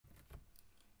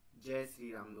जय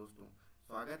श्री राम दोस्तों,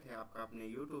 स्वागत है आपका अपने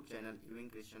YouTube channel यूइंग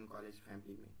Christian college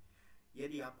family में।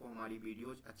 यदि आपको हमारी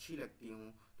वीडियोज अच्छी लगती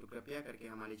हों तो कृपया करके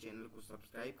हमारे चैनल को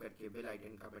सब्सक्राइब करके बेल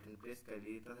आइकन का बटन प्रेस कर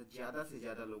लीजिए तथा ज़्यादा से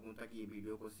ज़्यादा लोगों तक ये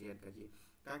वीडियो को शेयर करिए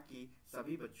ताकि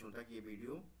सभी बच्चों तक ये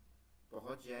वीडियो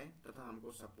पहुंच जाए तथा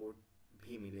हमको सपोर्ट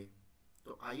भी मिले।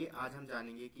 तो आइए आज हम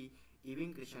जानेंगे कि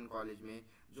यूइंग क्रिश्चियन कॉलेज में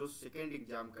जो सेकेंड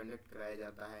एग्जाम कंडक्ट कराया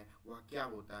जाता है वह क्या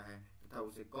होता है तथा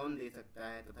उसे कौन दे सकता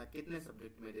है तथा कितने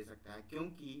सब्जेक्ट में दे सकता है,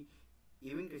 क्योंकि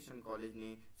यूइंग क्रिश्चियन कॉलेज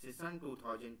ने सेशन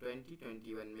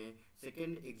 2020-21 में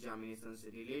सेकेंड एग्जामिनेशन से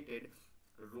रिलेटेड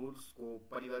रूल्स को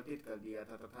परिवर्तित कर दिया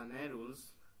था तथा नए रूल्स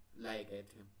लाए गए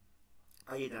थे।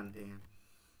 आइए जानते हैं।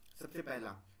 सबसे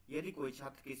पहला, यदि कोई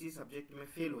छात्र किसी सब्जेक्ट में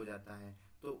फेल हो जाता है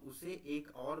तो उसे एक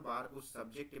और बार उस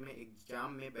सब्जेक्ट में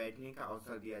एग्जाम में बैठने का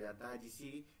अवसर दिया जाता है,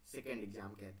 जिसे सेकेंड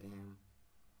एग्जाम कहते हैं।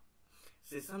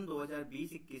 सेशन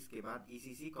 2020-21 के बाद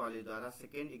ईसीसी कॉलेज द्वारा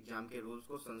सेकेंड एग्जाम के रूल्स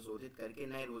को संशोधित करके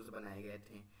नए रूल्स बनाए गए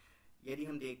थे। यदि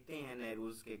हम देखते हैं नए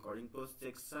रूल्स के अकॉर्डिंग तो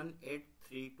सेक्शन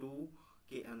 832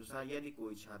 के अनुसार यदि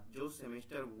कोई छात्र जो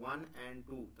सेमेस्टर 1 एंड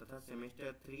 2 तथा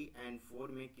सेमेस्टर 3 एंड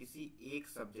 4 में किसी एक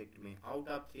सब्जेक्ट में आउट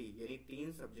ऑफ 3 यानी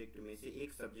 3 सब्जेक्ट में से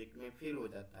एक सब्जेक्ट में फेल हो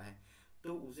जाता है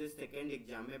तो उसे सेकेंड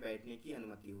एग्जाम में बैठने की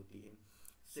अनुमति होती है।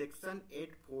 सेक्शन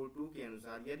 842 के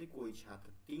अनुसार यदि कोई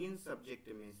छात्र 3 सब्जेक्ट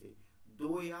में से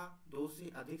 2 या 2 से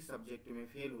अधिक सब्जेक्ट में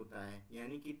फेल होता है,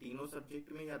 यानी कि तीनों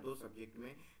सब्जेक्ट में या 2 सब्जेक्ट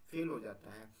में फेल हो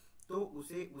जाता है, तो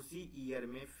उसे उसी ईयर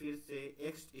में फिर से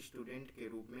एक्स स्टूडेंट के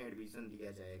रूप में एडमिशन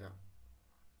दिया जाएगा।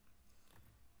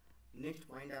 नेक्स्ट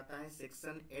पॉइंट आता है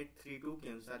सेक्शन 832 के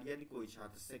अनुसार यदि कोई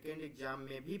छात्र सेकेंड एग्जाम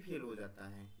में भी फेल हो जाता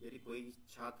है, यदि कोई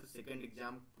छात्र सेकेंड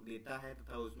एग्जाम देता है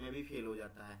तथा उसमें भी फेल हो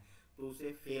जाता है तो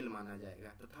उसे फेल माना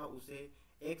जाएगा तथा उसे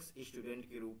एक्स स्टूडेंट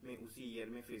के रूप में उसी ईयर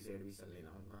में फिर से एडमिशन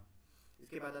लेना होगा।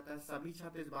 इसके बाद आता है सभी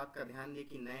छात्र इस बात का ध्यान दें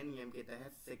कि नए नियम के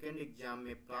तहत सेकेंड एग्जाम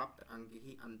में प्राप्त अंक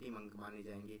ही अंतिम अंक माने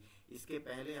जाएंगे। इसके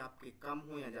पहले आपके कम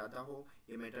हो या ज्यादा हो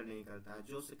ये मैटर नहीं करता है।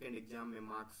 जो सेकेंड एग्जाम में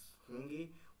मार्क्स होंगे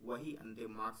वही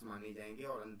अंतिम मार्क्स माने जाएंगे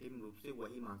और अंतिम रूप से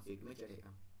वही मार्कशीट में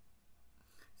चढ़ेगा।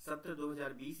 सत्र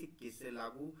 2020-21 से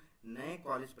लागू नए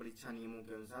कॉलेज परीक्षा नियमों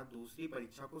के अनुसार दूसरी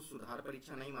परीक्षा को सुधार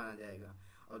परीक्षा नहीं माना जाएगा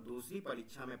और दूसरी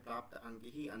परीक्षा में प्राप्त अंक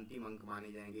ही अंतिम अंक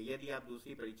माने जाएंगे। यदि आप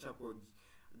दूसरी परीक्षा को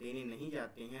देने नहीं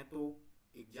जाते हैं तो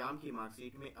एग्जाम की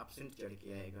मार्कशीट में एब्सेंट चढ़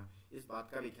के आएगा। इस बात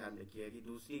का भी ख्याल रखिएगा कि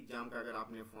दूसरी एग्जाम का अगर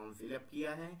आपने फॉर्म फिलअप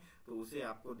किया है तो उसे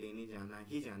आपको देने जाना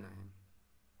ही जाना है।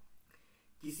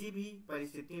 किसी भी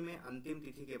परिस्थिति में अंतिम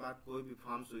तिथि के बाद कोई भी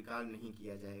फॉर्म स्वीकार नहीं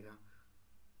किया जाएगा।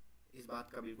 इस बात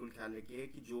का बिल्कुल ख्याल रखिए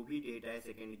कि जो भी डेट है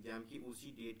सेकेंड एग्जाम की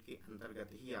उसी डेट के अंतर्गत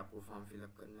ही आपको फॉर्म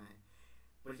फिलअप करना है।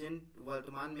 प्रेजेंट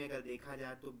वर्तमान में अगर देखा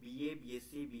जाए तो BA,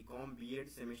 BSc, BCom, BEd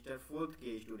semester 4th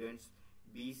के स्टूडेंट्स,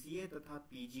 बीसीए तथा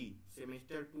पीजी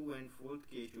सेमेस्टर 2 एंड 4th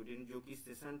के स्टूडेंट जो कि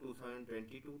सेशन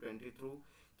 2022-23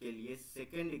 के लिए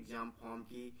सेकेंड एग्जाम फॉर्म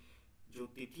की जो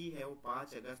तिथि है वो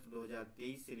 5 अगस्त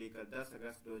 2023 से लेकर 10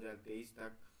 अगस्त 2023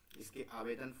 तक इसके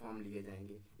आवेदन फॉर्म लिए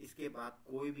जाएंगे। इसके बाद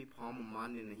कोई भी फॉर्म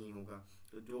मान्य नहीं होगा।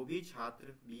 तो जो भी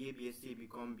छात्र BA, BSc,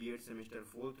 BCom, BEd semester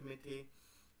 4th में थे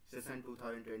सेशन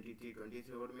 2023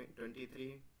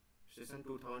 सेशन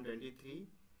 2023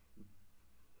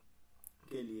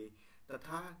 के लिए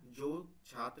तथा जो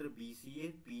छात्र BCA,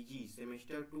 PG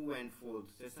semester 2 and 4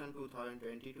 session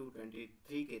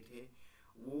 2022-23 के थे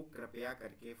वो कृपया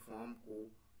करके फॉर्म को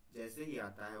जैसे ही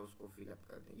आता है उसको फिलअप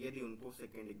कर दें यदि उनको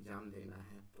सेकेंड एग्जाम देना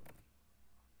है तो।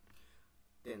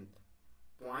 10th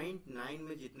पॉइंट 9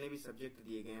 में जितने भी सब्जेक्ट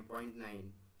दिए गए हैं पॉइंट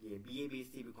 9 ये BA,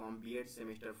 BSc, BCom, BEd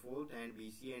semester 4th and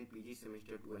BCA and PG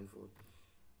semester 2 and 4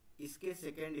 इसके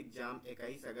सेकेंड एग्जाम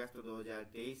 21 अगस्त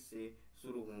 2023 से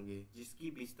शुरू होंगे, जिसकी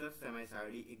विस्तृत समय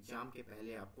सारणी एग्जाम के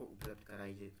पहले आपको उपलब्ध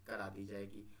करा दी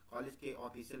जाएगी। कॉलेज के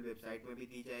ऑफिशियल वेबसाइट में भी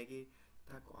दी जाएगी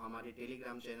तथा हमारे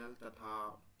टेलीग्राम चैनल तथा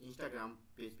इंस्टाग्राम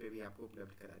पेज पे भी आपको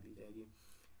उपलब्ध करा दी जाएगी।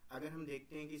 अगर हम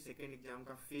देखते हैं कि सेकेंड एग्जाम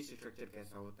का फीस स्ट्रक्चर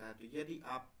कैसा होता है तो यदि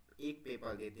आप एक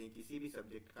पेपर देते हैं, किसी भी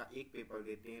सब्जेक्ट का एक पेपर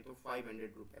देते हैं तो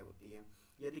 500 रुपये होती है।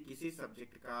 यदि किसी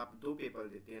सब्जेक्ट का आप 2 पेपर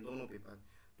देते हैं, दोनों पेपर,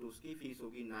 तो उसकी फीस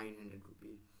होगी 900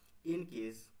 रुपीज। इन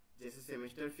केस जैसे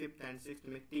सेमेस्टर 5th एंड 6th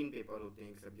में 3 पेपर होते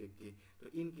हैं एक सब्जेक्ट के, तो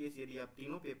इन केस यदि आप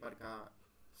तीनों पेपर का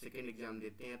सेकेंड एग्जाम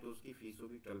देते हैं तो उसकी फीस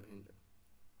होगी 1200।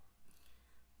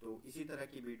 तो इसी तरह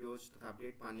की वीडियोस तथा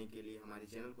अपडेट पाने के लिए हमारे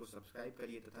चैनल को सब्सक्राइब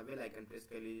करिए तथा बेल आइकन प्रेस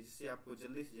कर लीजिए, जिससे आपको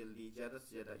जल्दी से जल्दी ज़्यादा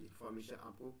से ज़्यादा इन्फॉर्मेशन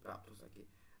आपको प्राप्त हो सके।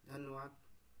 धन्यवाद।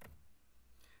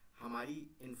 हमारी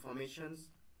इन्फॉर्मेशंस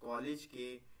कॉलेज के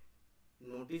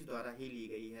नोटिस द्वारा ही ली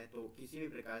गई है, तो किसी भी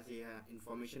प्रकार से यह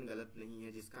इन्फॉर्मेशन गलत नहीं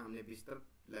है, जिसका हमने बिस्तर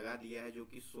लगा दिया है जो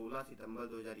कि 16 सितंबर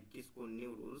 2021 को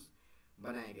न्यू रूल्स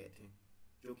बनाए गए थे,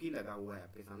 जो कि लगा हुआ है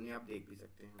आपके सामने, आप देख भी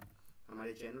सकते हैं।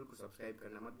 हमारे चैनल को सब्सक्राइब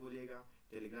करना मत भूलिएगा।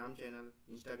 टेलीग्राम चैनल,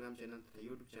 इंस्टाग्राम चैनल तथा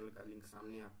यूट्यूब चैनल का लिंक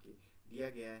सामने आपके दिया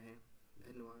गया है।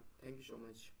 धन्यवाद। Thank you so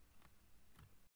much.